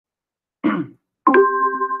Hey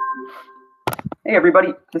everybody,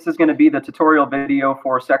 this is going to be the tutorial video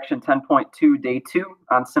for section 10.2 day 2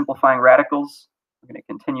 on simplifying radicals. We're going to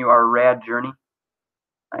continue our rad journey.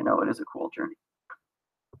 I know it is a cool journey.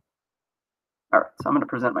 Alright, so I'm going to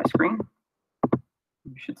present my screen.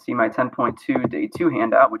 You should see my 10.2 day 2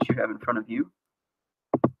 handout, which you have in front of you.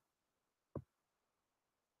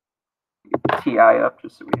 Get the TI up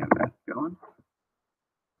just so we have that going.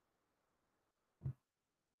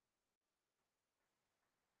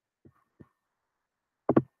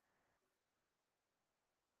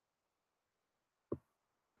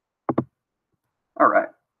 All right.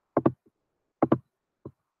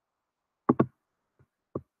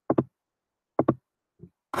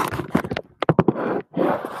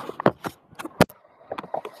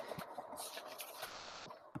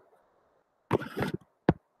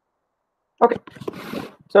 Okay,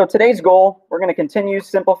 so today's goal, we're going to continue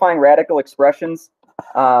simplifying radical expressions.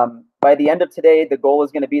 By the end of today, the goal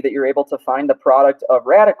is going to be that you're able to find the product of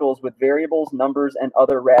radicals with variables, numbers, and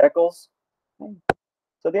other radicals.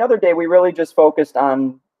 So the other day, we really just focused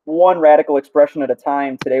on one radical expression at a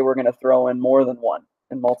time. Today, we're going to throw in more than one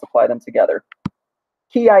and multiply them together.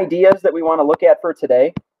 Key ideas that we want to look at for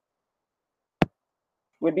today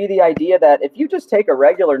would be the idea that if you just take a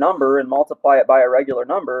regular number and multiply it by a regular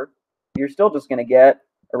number, you're still just going to get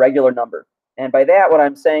a regular number. And by that, what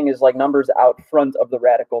I'm saying is like numbers out front of the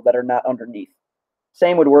radical that are not underneath.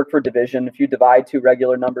 Same would work for division. If you divide two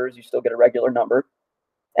regular numbers, you still get a regular number.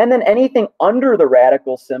 And then anything under the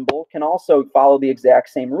radical symbol can also follow the exact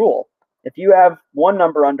same rule. If you have one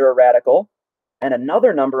number under a radical and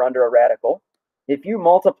another number under a radical, if you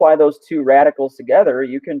multiply those two radicals together,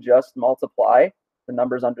 you can just multiply the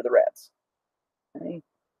numbers under the rads. Okay.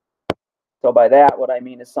 So by that, what I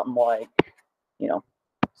mean is something like,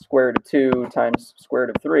 square root of 2 times square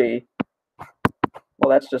root of 3. Well,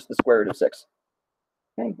 that's just the square root of 6.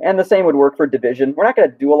 Okay. And the same would work for division. We're not going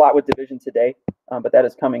to do a lot with division today, but that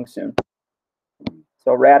is coming soon.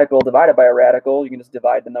 So radical divided by a radical, you can just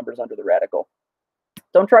divide the numbers under the radical.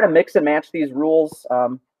 Don't try to mix and match these rules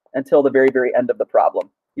until the very, very end of the problem.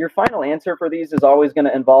 Your final answer for these is always going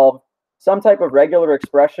to involve some type of regular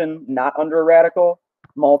expression not under a radical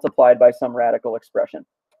multiplied by some radical expression.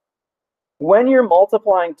 When you're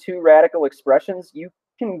multiplying two radical expressions, you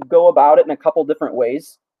can go about it in a couple different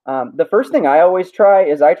ways. The first thing I always try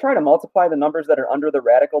is I try to multiply the numbers that are under the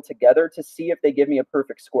radical together to see if they give me a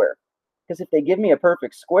perfect square. Because if they give me a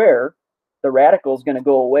perfect square, the radical is going to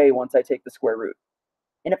go away once I take the square root.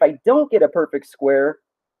 And if I don't get a perfect square,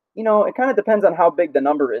 it kind of depends on how big the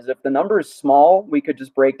number is. If the number is small, we could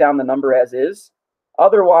just break down the number as is.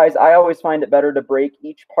 Otherwise, I always find it better to break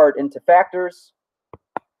each part into factors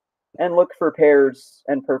and look for pairs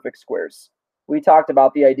and perfect squares. We talked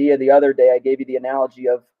about the idea the other day. I gave you the analogy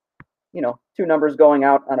of, two numbers going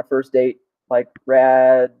out on a first date, like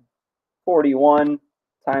rad 41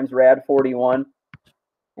 times rad 41.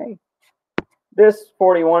 Okay. This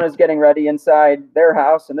 41 is getting ready inside their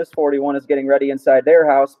house, and this 41 is getting ready inside their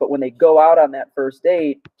house. But when they go out on that first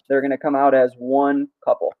date, they're going to come out as one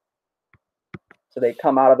couple. So they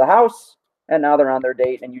come out of the house, and now they're on their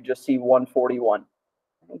date, and you just see 141.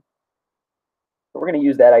 Okay. So we're going to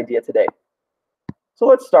use that idea today. So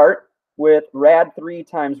let's start with rad 3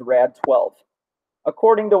 times rad 12.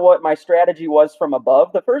 According to what my strategy was from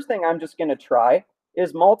above, the first thing I'm just going to try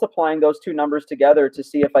is multiplying those two numbers together to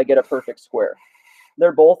see if I get a perfect square.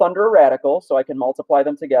 They're both under a radical, so I can multiply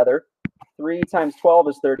them together. 3 times 12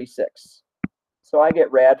 is 36. So I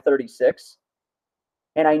get rad 36.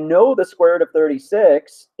 And I know the square root of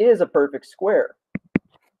 36 is a perfect square.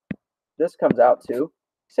 This comes out to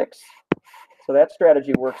 6. So that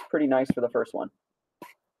strategy works pretty nice for the first one.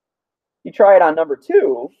 You try it on number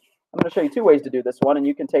 2. I'm going to show you 2 ways to do this one, and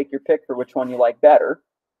you can take your pick for which one you like better.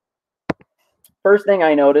 First thing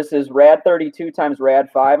I notice is rad 32 times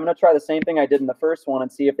rad 5. I'm going to try the same thing I did in the first one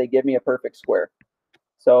and see if they give me a perfect square.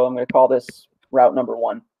 So I'm going to call this route number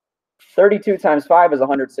 1. 32 times 5 is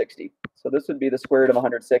 160. So this would be the square root of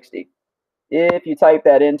 160. If you type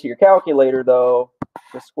that into your calculator, though,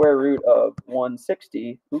 the square root of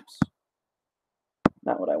 160, oops,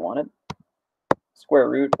 not what I wanted. Square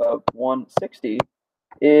root of 160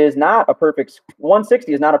 is not a perfect,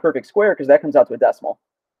 160 is not a perfect square because that comes out to a decimal.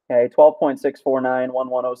 Okay,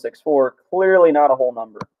 12.649111064, clearly not a whole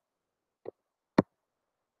number.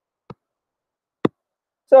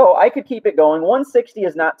 So I could keep it going. 160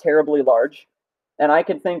 is not terribly large, and I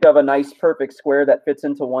could think of a nice perfect square that fits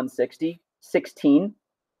into 160, 16.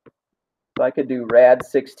 So I could do rad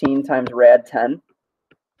 16 times rad 10.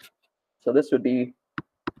 So this would be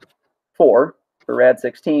 4 for rad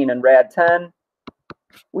 16, and rad 10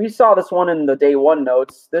 We saw this one in the day one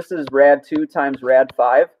notes. This is rad 2 times rad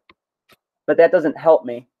 5, but that doesn't help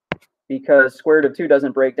me because square root of 2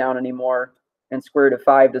 doesn't break down anymore, and square root of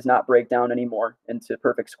 5 does not break down anymore into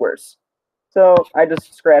perfect squares. So I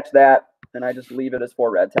just scratch that, and I just leave it as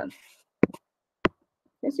 4 rad 10.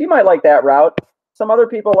 Okay, so you might like that route. Some other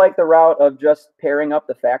people like the route of just pairing up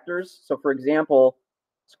the factors. So for example,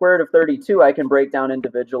 square root of 32 I can break down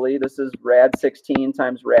individually. This is rad 16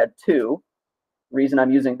 times rad 2. The reason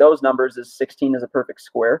I'm using those numbers is 16 is a perfect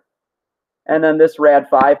square. And then this rad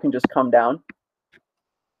 5 can just come down.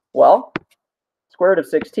 Well, square root of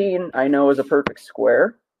 16 I know is a perfect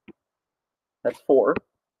square. That's 4.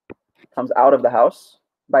 Comes out of the house.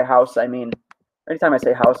 By house, I mean, anytime I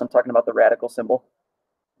say house, I'm talking about the radical symbol.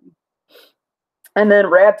 And then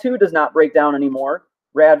rad 2 does not break down anymore.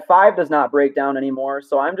 Rad 5 does not break down anymore.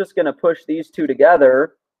 So I'm just going to push these two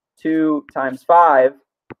together, 2 times 5,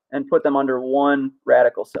 and put them under one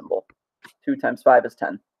radical symbol. 2 times 5 is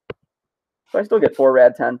 10. So I still get 4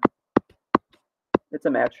 rad 10. It's a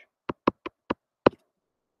match.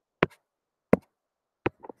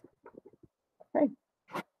 Okay.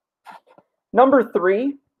 Number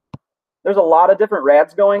 3, there's a lot of different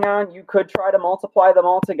rads going on. You could try to multiply them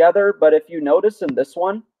all together, but if you notice in this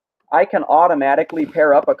one, I can automatically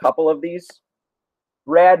pair up a couple of these.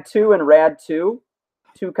 Rad 2 and rad 2,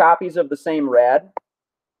 2 copies of the same rad.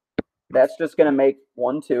 That's just going to make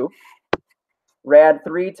 1, 2. Rad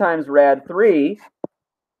 3 times rad 3,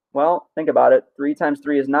 well, think about it. 3 times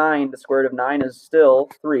 3 is 9. The square root of 9 is still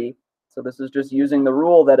 3. So this is just using the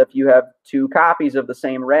rule that if you have 2 copies of the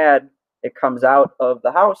same rad, it comes out of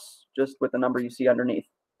the house just with the number you see underneath.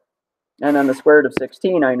 And then the square root of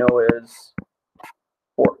 16 I know is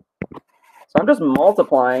 4. So I'm just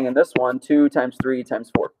multiplying in this one 2 times 3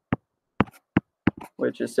 times 4,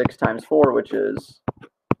 which is 6 times 4, which is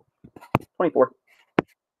 24.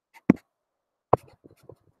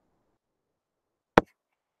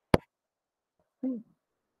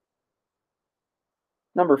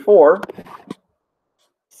 Number 4,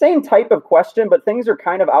 same type of question, but things are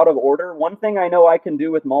kind of out of order. One thing I know I can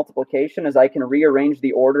do with multiplication is I can rearrange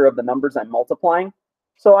the order of the numbers I'm multiplying.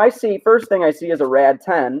 So I see, first thing I see is a rad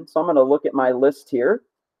 10. So I'm going to look at my list here,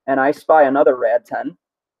 and I spy another rad 10.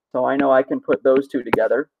 So I know I can put those two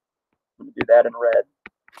together. I'm going to do that in red.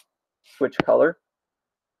 Switch color.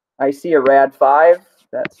 I see a rad 5.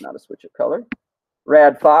 That's not a switch of color.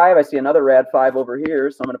 Rad 5, I see another rad 5 over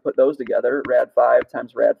here, so I'm going to put those together. Rad 5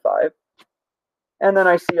 times rad 5. And then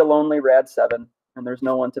I see a lonely rad 7, and there's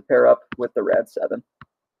no one to pair up with the rad 7.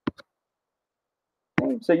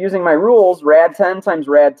 Okay, so using my rules, rad 10 times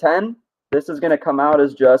rad 10, this is going to come out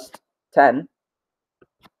as just 10.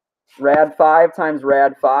 Rad 5 times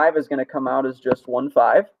rad 5 is going to come out as just 1,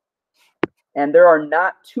 5. And there are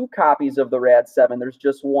not 2 copies of the rad 7, there's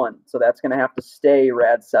just 1. So that's going to have to stay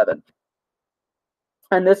rad 7.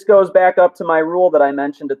 And this goes back up to my rule that I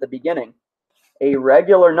mentioned at the beginning. A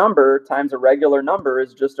regular number times a regular number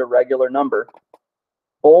is just a regular number.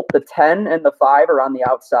 Both the 10 and the 5 are on the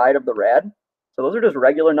outside of the rad. So those are just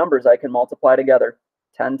regular numbers I can multiply together.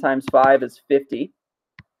 10 times 5 is 50.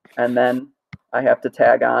 And then I have to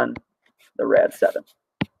tag on the rad 7.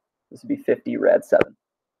 This would be 50 rad 7.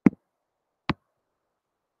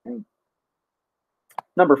 Okay.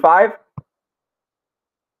 Number 5.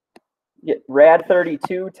 Get rad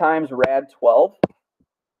 32 times rad 12.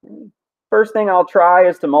 First thing I'll try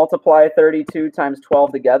is to multiply 32 times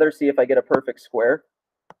 12 together, see if I get a perfect square.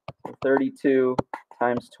 So 32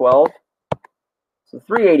 times 12. So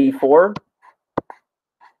 384.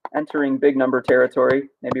 Entering big number territory.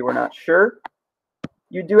 Maybe we're not sure.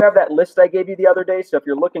 You do have that list I gave you the other day, so if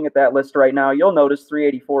you're looking at that list right now, you'll notice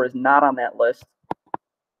 384 is not on that list.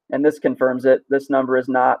 And this confirms it. This number is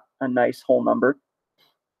not a nice whole number.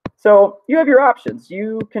 So you have your options.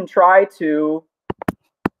 You can try to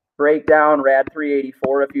break down rad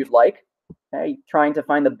 384 if you'd like. Okay, trying to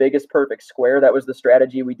find the biggest perfect square. That was the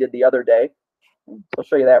strategy we did the other day. So I'll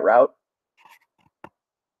show you that route.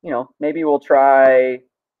 You know, maybe we'll try,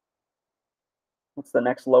 what's the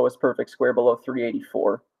next lowest perfect square below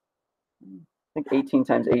 384? I think 18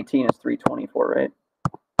 times 18 is 324, right?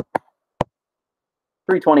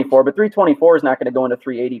 324, but 324 is not going to go into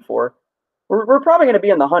 384. We're probably going to be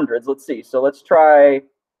in the hundreds. Let's see. So let's try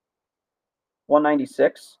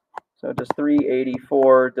 196. So just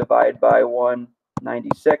 384 divided by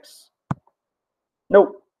 196.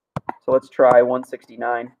 Nope. So let's try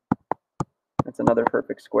 169. That's another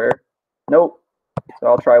perfect square. Nope. So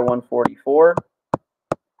I'll try 144.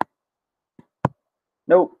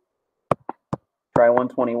 Nope. Try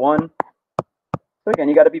 121. So again,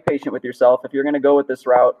 you got to be patient with yourself. If you're going to go with this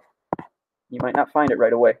route, You might not find it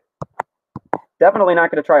right away. Definitely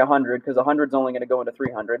not going to try 100 because 100 is only going to go into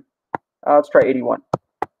 300. Let's try 81.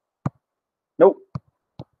 Nope.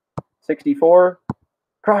 64.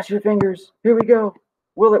 Cross your fingers. Here we go.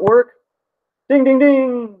 Will it work? Ding, ding,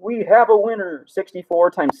 ding. We have a winner.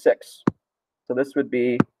 64 times 6. So this would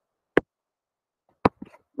be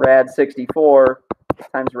rad 64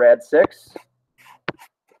 times rad 6.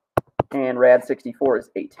 And rad 64 is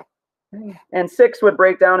 8. And 6 would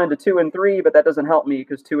break down into 2 and 3, but that doesn't help me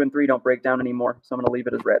because 2 and 3 don't break down anymore. So I'm going to leave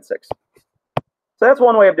it as rad 6. So that's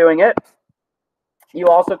one way of doing it. You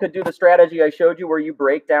also could do the strategy I showed you where you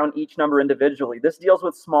break down each number individually. This deals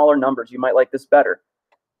with smaller numbers. You might like this better.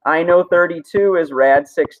 I know 32 is rad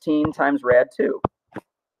 16 times rad 2.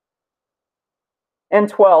 And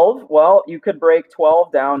 12, well, you could break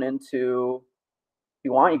 12 down into, if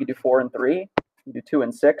you want, you could do 4 and 3. You do 2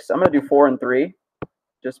 and 6. I'm going to do 4 and 3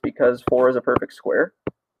 just because 4 is a perfect square.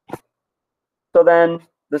 So then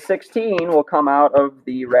the 16 will come out of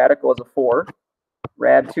the radical as a 4.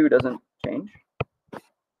 Rad 2 doesn't change.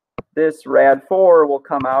 This rad 4 will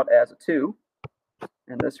come out as a 2.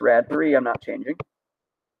 And this rad 3 I'm not changing.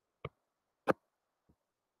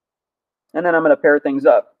 And then I'm going to pair things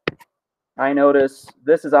up. I notice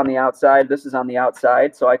this is on the outside, this is on the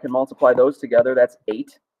outside, so I can multiply those together. That's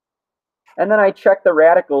 8. And then I check the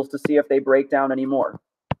radicals to see if they break down anymore.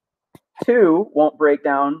 2 won't break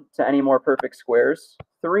down to any more perfect squares.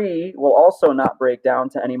 3 will also not break down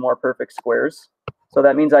to any more perfect squares. So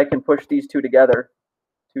that means I can push these two together.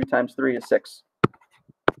 2 times 3 is 6.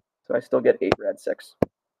 So I still get 8 rad 6.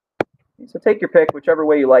 So take your pick, whichever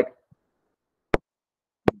way you like.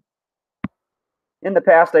 In the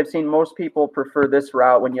past, I've seen most people prefer this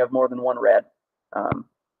route when you have more than one rad.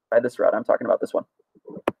 By this route, I'm talking about this one.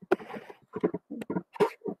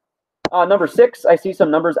 Number 6, I see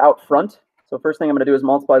some numbers out front. So first thing I'm going to do is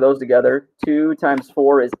multiply those together. 2 times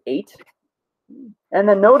 4 is 8. And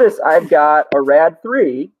then notice I've got a rad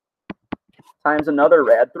 3 times another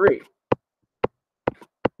rad 3.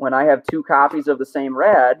 When I have 2 copies of the same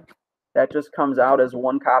rad, that just comes out as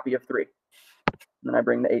 1 copy of 3. And then I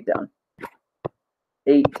bring the 8 down.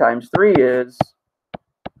 8 times 3 is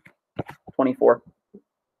 24.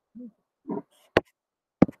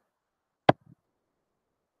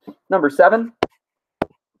 Number 7.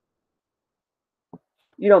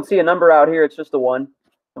 You don't see a number out here, it's just a 1.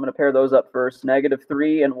 I'm going to pair those up first. Negative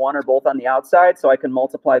 3 and 1 are both on the outside, so I can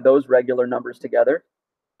multiply those regular numbers together.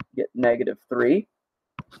 Get negative 3.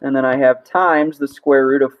 And then I have times the square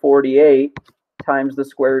root of 48 times the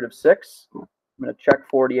square root of 6. I'm going to check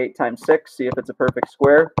 48 times 6, see if it's a perfect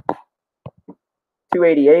square.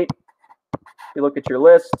 288. If you look at your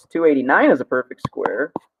list, 289 is a perfect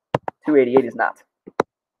square. 288 is not.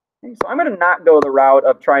 Okay, so I'm going to not go the route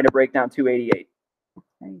of trying to break down 288.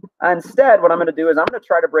 Instead, what I'm going to do is I'm going to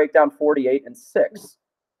try to break down 48 and 6.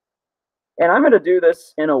 And I'm going to do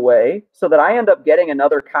this in a way so that I end up getting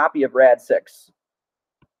another copy of rad 6.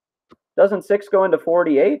 Doesn't 6 go into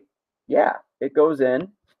 48? Yeah, it goes in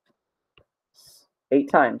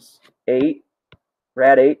 8 times. 8,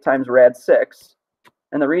 rad 8 times rad 6.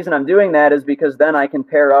 And the reason I'm doing that is because then I can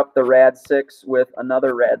pair up the rad 6 with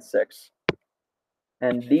another rad 6.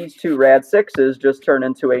 And these 2 rad 6s just turn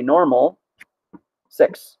into a normal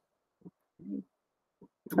 6. And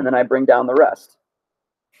then I bring down the rest.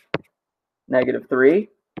 Negative 3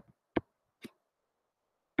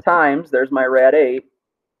 times, there's my rad 8,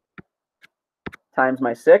 times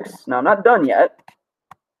my 6. Now I'm not done yet.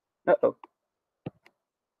 Uh-oh.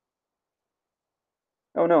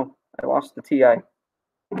 Oh no, I lost the TI.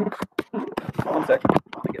 1 sec,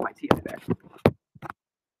 let me get my TI back.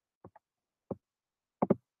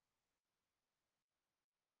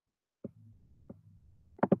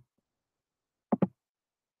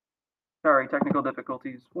 Sorry, technical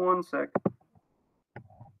difficulties. 1 sec.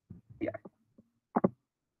 Yeah.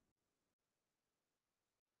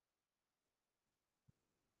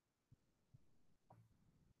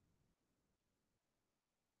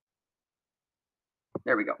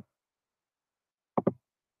 There we go.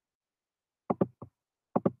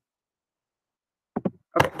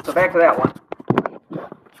 Okay, so back to that one.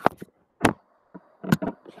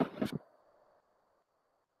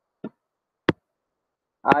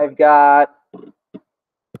 I've got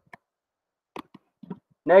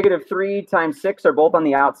negative 3 times 6 are both on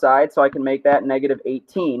the outside, so I can make that negative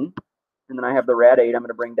 18. And then I have the rad 8 I'm going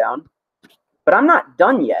to bring down. But I'm not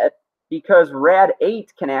done yet because rad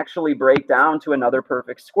 8 can actually break down to another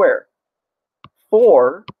perfect square.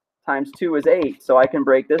 4 times 2 is 8, so I can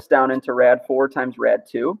break this down into rad 4 times rad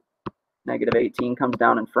 2. Negative 18 comes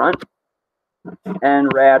down in front.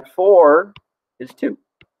 And rad 4 is 2.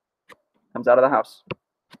 comes out of the house.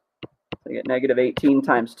 So I get negative 18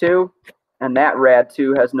 times 2, and that rad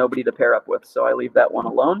 2 has nobody to pair up with, so I leave that one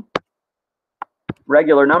alone.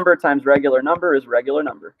 Regular number times regular number is regular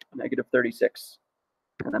number, negative 36.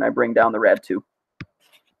 And then I bring down the rad 2.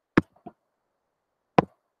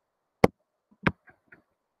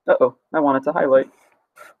 Uh-oh, I wanted to highlight.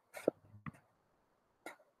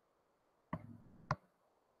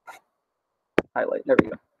 Highlight, there we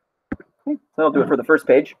go. Okay, so that'll do it for the first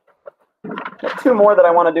page. Got 2 more that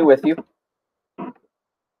I want to do with you.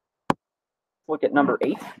 Look at number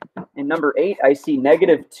 8. In number 8, I see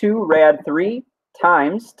negative 2 rad 3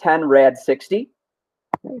 times 10 rad 60.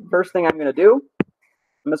 First thing I'm going to do,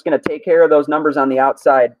 I'm just going to take care of those numbers on the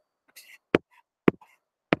outside.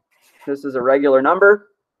 This is a regular number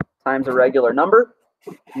times a regular number.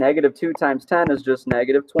 Negative 2 times 10 is just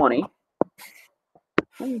negative 20.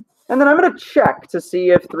 And then I'm going to check to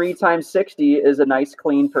see if 3 times 60 is a nice,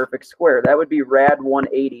 clean, perfect square. That would be rad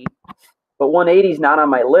 180. But 180 is not on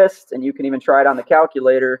my list, and you can even try it on the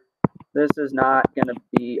calculator. This is not going to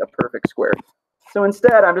be a perfect square. So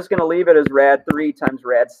instead, I'm just going to leave it as rad 3 times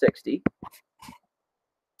rad 60.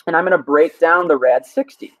 And I'm going to break down the rad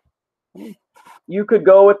 60. You could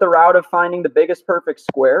go with the route of finding the biggest perfect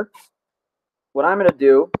square. What I'm going to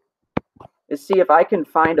do is see if I can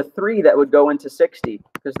find a 3 that would go into 60,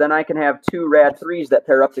 because then I can have 2 rad 3s that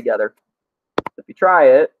pair up together. If you try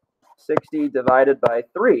it, 60 divided by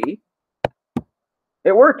 3,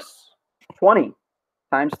 it works. 20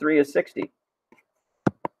 times 3 is 60.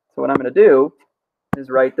 So what I'm going to do is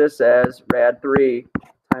write this as rad 3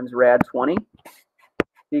 times rad 20,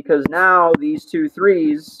 because now these 2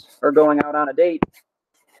 3s are going out on a date.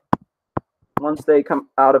 Once they come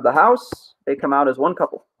out of the house, they come out as one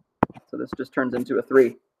couple. So this just turns into a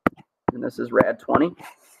 3. And this is rad 20.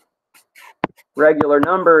 Regular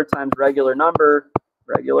number times regular number,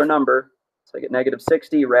 regular number. So I get negative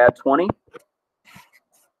 60 rad 20.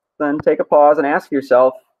 Then take a pause and ask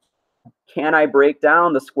yourself, can I break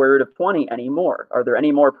down the square root of 20 anymore? Are there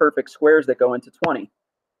any more perfect squares that go into 20?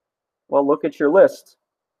 Well, look at your list.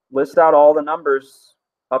 List out all the numbers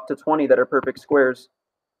up to 20 that are perfect squares.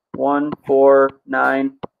 1, 4,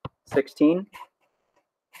 9, 16.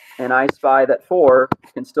 And I spy that 4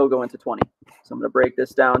 can still go into 20. So I'm going to break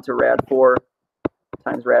this down to rad 4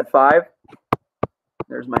 times rad 5.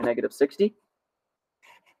 There's my negative 60.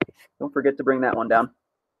 Don't forget to bring that one down.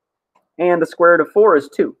 And the square root of 4 is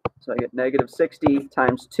 2. So I get negative 60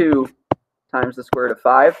 times 2 times the square root of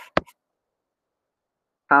 5.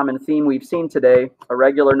 Common theme we've seen today, a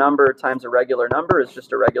regular number times a regular number is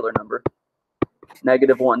just a regular number.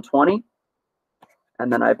 Negative 120.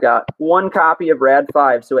 And then I've got 1 copy of rad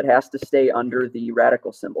 5, so it has to stay under the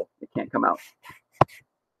radical symbol. It can't come out.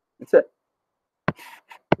 That's it.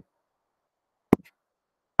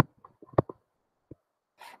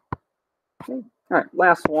 Okay. All right,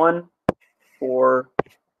 last one for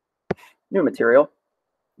new material.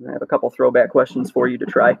 I have a couple throwback questions for you to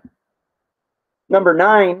try. Number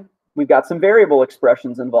 9, we've got some variable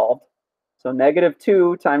expressions involved. So negative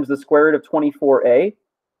 2 times the square root of 24a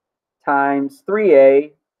times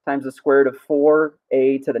 3a times the square root of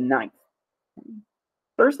 4a to the 9th.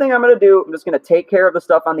 First thing I'm going to do, I'm just going to take care of the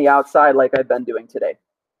stuff on the outside like I've been doing today.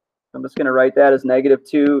 I'm just going to write that as negative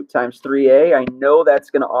 2 times 3a. I know that's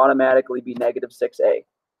going to automatically be negative 6a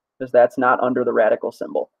because that's not under the radical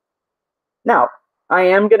symbol. Now, I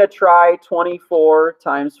am going to try 24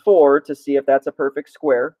 times 4 to see if that's a perfect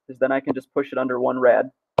square, because then I can just push it under 1 rad.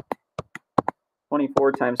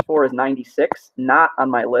 24 times 4 is 96, not on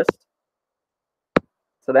my list.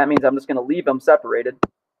 So that means I'm just going to leave them separated.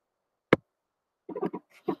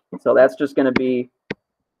 So that's just going to be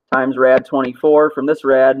times rad 24 from this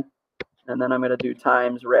rad, and then I'm going to do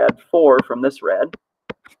times rad 4 from this rad.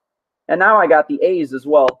 And now I got the a's as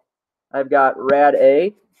well. I've got rad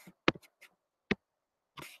a.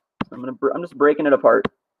 So I'm just breaking it apart.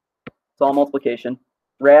 It's all multiplication.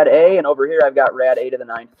 Rad a, and over here I've got rad a to the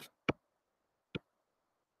 9th.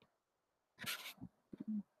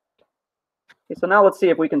 Okay, so now let's see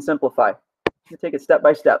if we can simplify. We'll take it step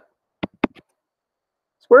by step.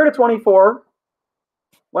 Square root of 24.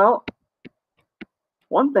 Well,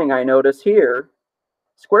 one thing I notice here,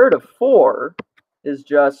 square root of 4 is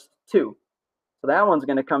just 2. So that one's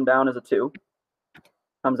going to come down as a 2.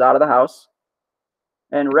 Comes out of the house.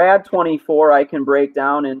 And rad 24 I can break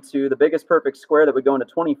down into the biggest perfect square that would go into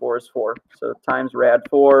 24 is 4. So times rad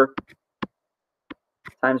 4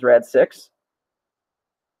 times rad 6.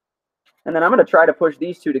 And then I'm going to try to push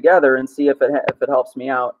these two together and see if it helps me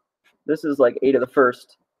out. This is like a to the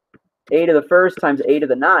 1st. A to the 1st times a to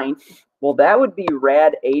the 9th. Well, that would be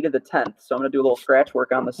rad a to the 10th. So I'm going to do a little scratch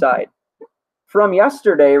work on the side. from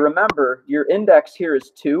yesterday, remember, your index here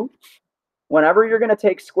is 2. Whenever you're going to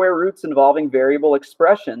take square roots involving variable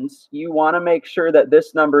expressions, you want to make sure that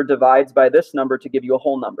this number divides by this number to give you a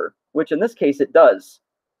whole number, which in this case it does.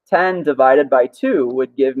 10 divided by 2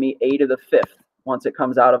 would give me a to the 5th once it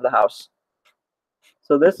comes out of the house.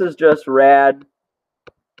 So this is just rad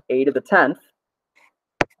a to the 10th.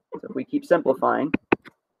 So if we keep simplifying,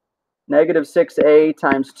 negative 6a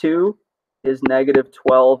times 2 is negative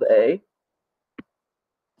 12a.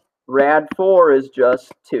 Rad 4 is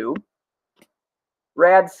just 2.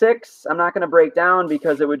 Rad 6, I'm not going to break down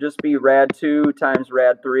because it would just be rad 2 times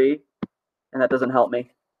rad 3, and that doesn't help me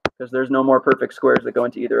because there's no more perfect squares that go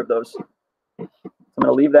into either of those. So I'm going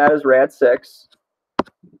to leave that as rad 6.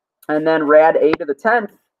 And then rad a to the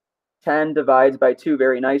 10th, 10 divides by 2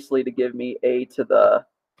 very nicely to give me a to the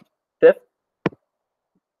 5th.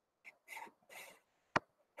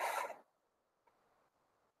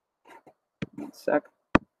 One sec.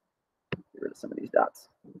 Get rid of some of these dots.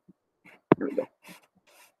 Here we go.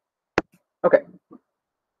 Okay.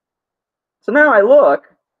 So now I look,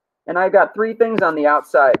 and I've got 3 things on the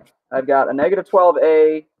outside. I've got a negative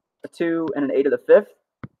 12a, a 2, and an a to the 5th.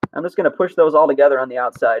 I'm just going to push those all together on the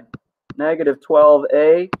outside. Negative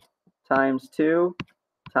 12a times 2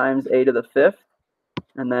 times a to the 5th,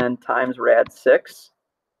 and then times rad 6.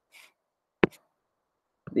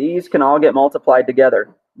 These can all get multiplied together.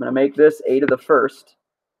 I'm going to make this a to the 1st.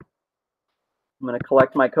 I'm going to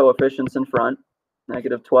collect my coefficients in front.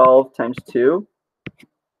 Negative 12 times 2.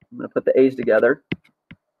 I'm going to put the a's together.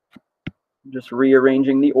 I'm just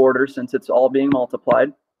rearranging the order since it's all being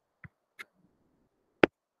multiplied.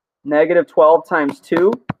 Negative 12 times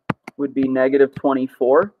 2 would be negative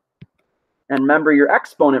 24. And remember your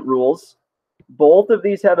exponent rules. Both of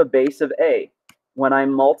these have a base of a. When I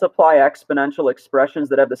multiply exponential expressions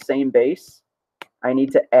that have the same base, I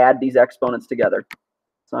need to add these exponents together.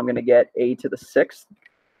 So I'm going to get a to the 6th.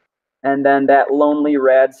 And then that lonely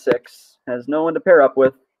rad 6 has no one to pair up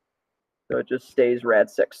with, so it just stays rad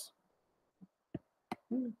 6.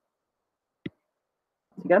 So you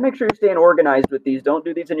got to make sure you're staying organized with these. Don't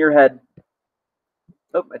do these in your head.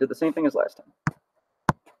 Oh, I did the same thing as last time.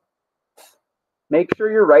 Make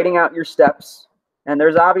sure you're writing out your steps. And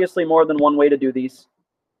there's obviously more than one way to do these.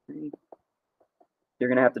 You're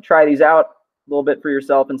going to have to try these out a little bit for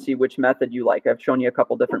yourself and see which method you like. I've shown you a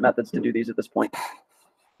couple different methods to do these at this point.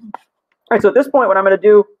 All right, so at this point, what I'm going to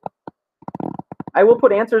do, I will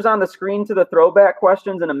put answers on the screen to the throwback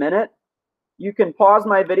questions in a minute. You can pause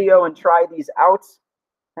my video and try these out.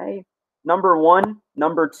 Okay, number 1,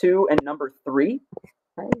 number 2, and number 3.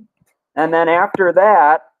 Okay. And then after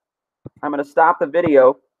that, I'm going to stop the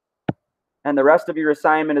video, and the rest of your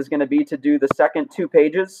assignment is going to be to do the second 2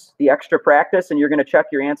 pages, the extra practice, and you're going to check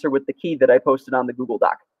your answer with the key that I posted on the Google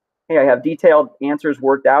Doc. Hey, I have detailed answers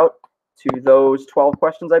worked out to those 12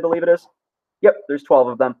 questions, I believe it is. Yep, there's 12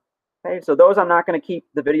 of them. Okay, so those I'm not going to keep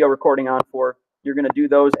the video recording on for. You're going to do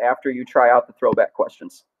those after you try out the throwback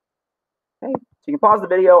questions. Okay, so you can pause the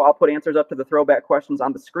video. I'll put answers up to the throwback questions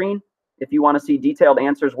on the screen. If you want to see detailed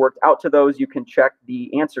answers worked out to those, you can check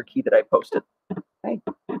the answer key that I posted. Okay,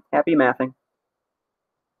 happy mathing.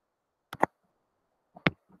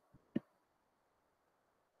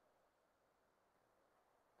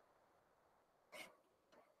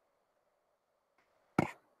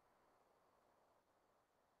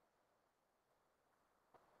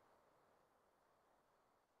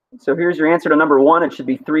 So here's your answer to number 1. It should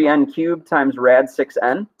be 3n cubed times rad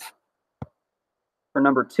 6n. For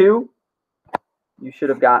number 2, you should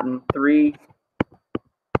have gotten 3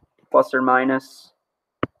 plus or minus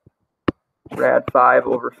rad 5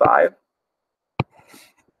 over 5.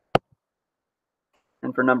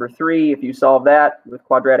 And for number 3, if you solve that with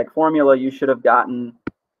quadratic formula, you should have gotten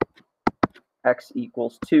x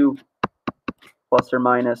equals 2 plus or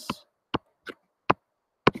minus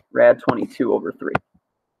rad 22 over 3.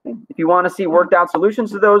 If you want to see worked out solutions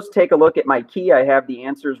to those, take a look at my key. I have the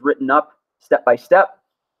answers written up step by step.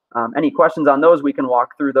 Any questions on those, we can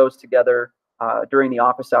walk through those together during the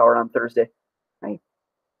office hour on Thursday.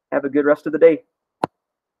 Have a good rest of the day.